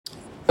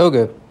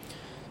Okay,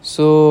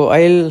 so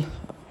I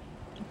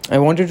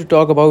wanted to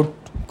talk about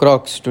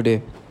Crocs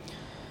today.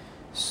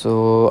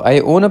 So I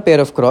own a pair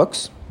of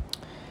Crocs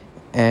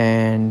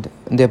and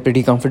they're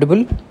pretty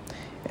comfortable,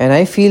 and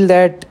I feel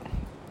that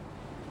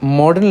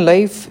modern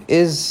life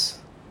is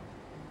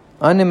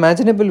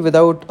unimaginable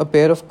without a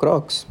pair of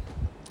Crocs.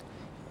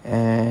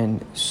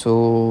 And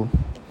so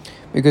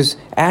because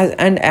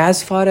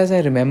as far as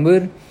I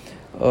remember,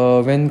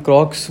 when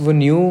Crocs were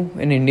new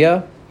in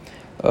India,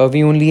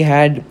 we only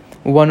had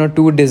one or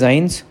two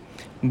designs,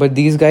 but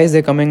these guys,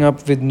 they're coming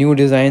up with new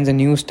designs and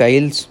new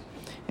styles,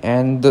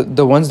 and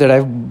the ones that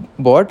I've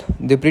bought,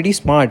 they're pretty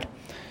smart.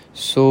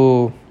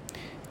 So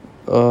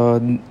uh,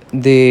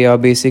 they are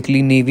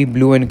basically navy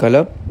blue in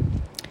color,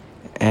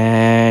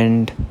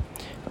 and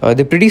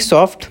they're pretty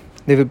soft,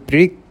 they're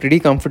pretty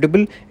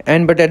comfortable,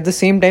 and but at the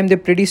same time they're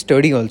pretty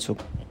sturdy also.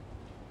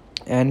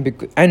 And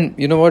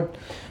you know what,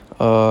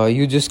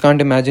 you just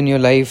can't imagine your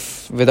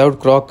life without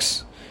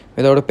Crocs,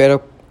 without a pair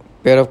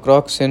of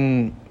Crocs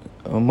in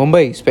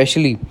Mumbai,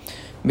 especially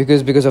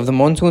because of the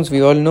monsoons.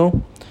 We all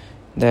know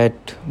that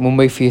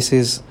Mumbai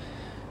faces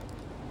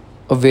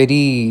a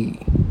very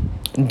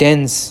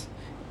dense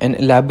and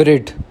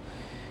elaborate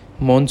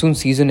monsoon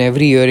season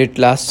every year. It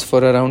lasts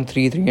for around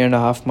three and a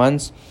half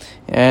months,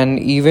 and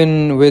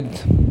even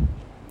with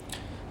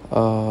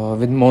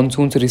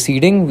monsoons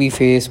receding, we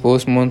face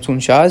post monsoon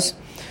showers.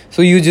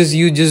 So you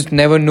just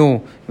never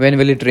know when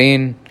will it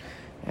rain,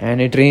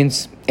 and it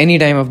rains any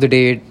time of the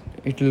day.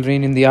 It will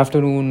rain in the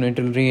afternoon, it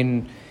will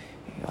rain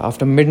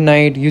after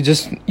midnight. You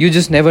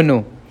just never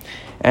know.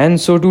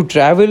 And so to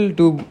travel,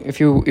 to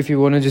if you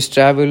want to just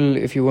travel,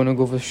 if you want to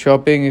go for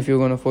shopping, if you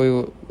want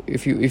to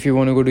if you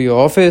want to go to your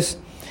office,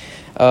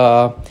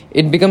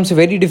 it becomes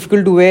very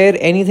difficult to wear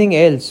anything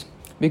else,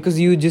 because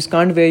you just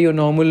can't wear your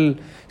normal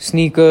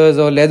sneakers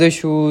or leather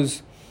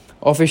shoes,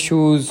 office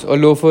shoes or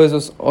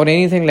loafers, or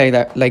anything like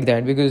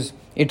that, because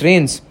it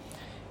rains.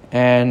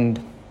 And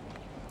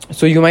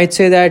so you might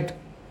say that,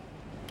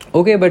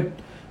 okay, but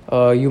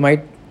you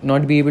might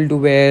not be able to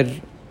wear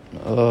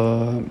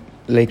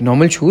like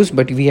normal shoes,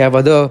 but we have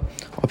other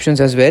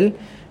options as well,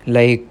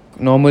 like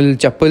normal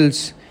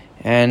chappals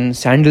and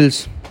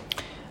sandals.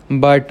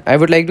 But I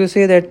would like to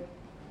say that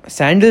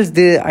sandals,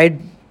 I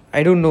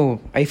don't know,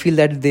 I feel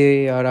that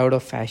they are out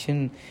of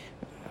fashion.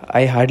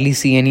 I hardly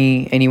see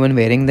anyone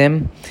wearing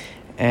them,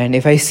 and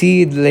if I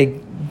see, like,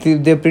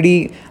 they're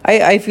pretty,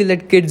 I feel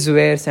that kids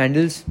wear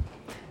sandals,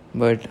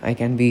 but I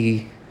can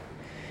be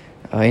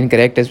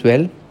incorrect as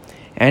well.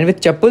 And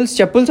with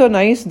chappals are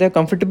nice, they're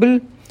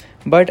comfortable,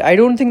 but I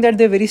don't think that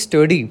they're very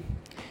sturdy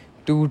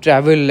to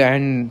travel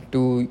and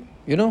to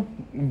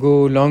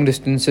go long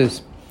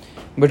distances.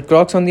 But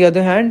Crocs, on the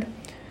other hand,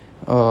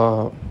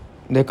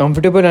 they're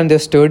comfortable and they're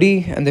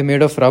sturdy and they're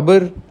made of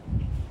rubber,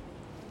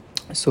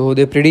 so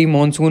they're pretty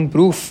monsoon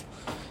proof.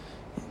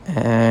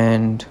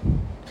 And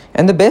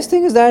the best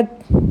thing is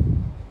that,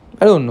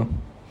 I don't know,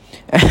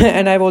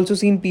 and I've also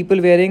seen people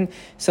wearing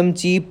some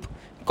cheap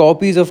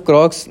copies of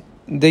Crocs.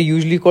 They're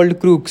usually called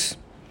Crocs,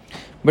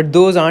 but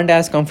those aren't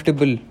as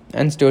comfortable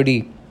and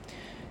sturdy.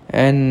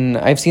 And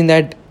I've seen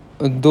that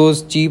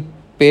those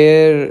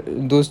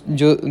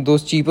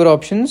those cheaper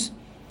options,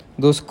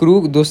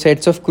 those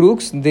sets of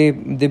Crocs, they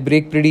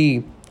break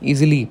pretty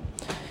easily,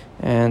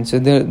 and so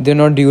they're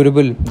not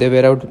durable. They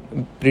wear out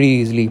pretty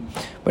easily.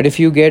 But if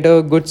you get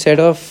a good set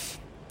of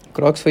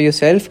Crocs for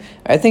yourself,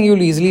 I think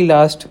you'll easily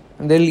last.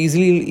 They'll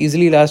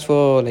easily last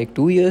for like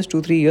 2 years,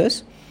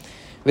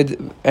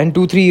 with and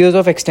 2-3 years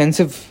of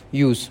extensive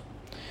use.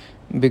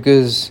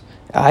 Because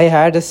I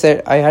had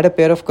a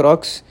pair of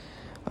Crocs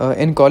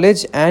in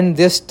college, and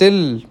they're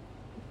still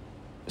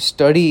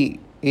sturdy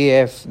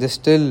AF. They're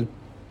still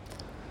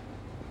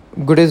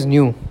good as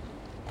new.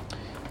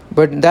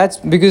 But that's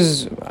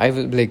because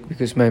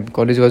because my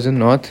college was in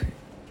North.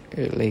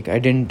 Like, I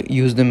didn't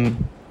use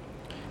them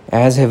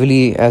as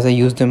heavily as I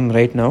use them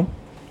right now.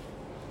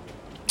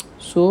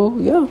 So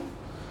yeah,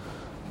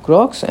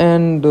 Crocs.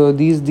 And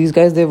these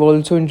guys, they've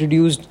also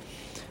introduced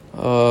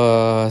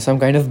some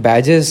kind of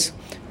badges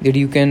that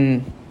you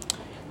can,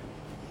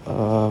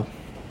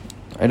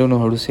 I don't know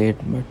how to say it,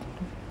 but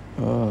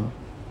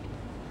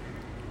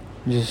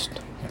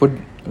just put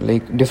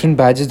like different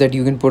badges that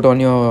you can put on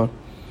your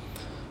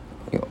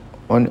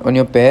on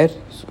your pair.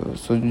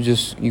 So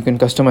just you can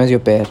customize your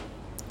pair.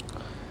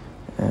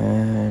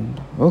 And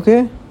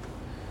okay,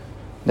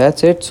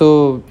 that's it.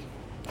 So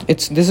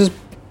this is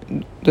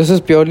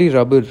purely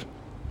rubber,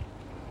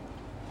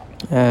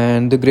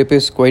 and the grip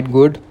is quite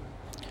good.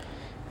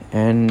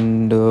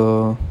 And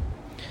the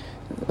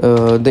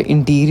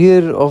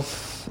interior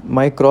of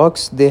my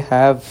Crocs, they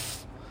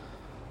have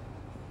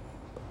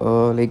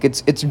like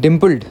it's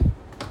dimpled,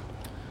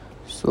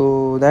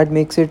 so that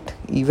makes it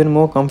even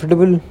more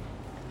comfortable.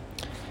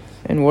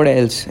 And what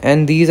else?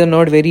 And these are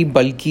not very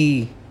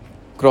bulky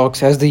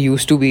Crocs as they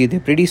used to be.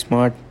 They're pretty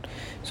smart,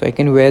 so I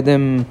can wear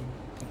them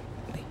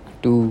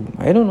to,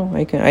 I don't know,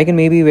 I can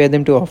maybe wear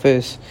them to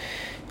office,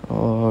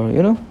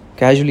 or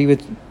casually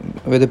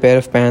with a pair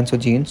of pants or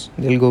jeans.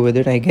 They'll go with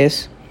it, I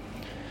guess.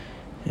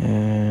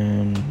 And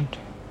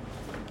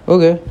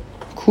Okay,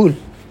 cool.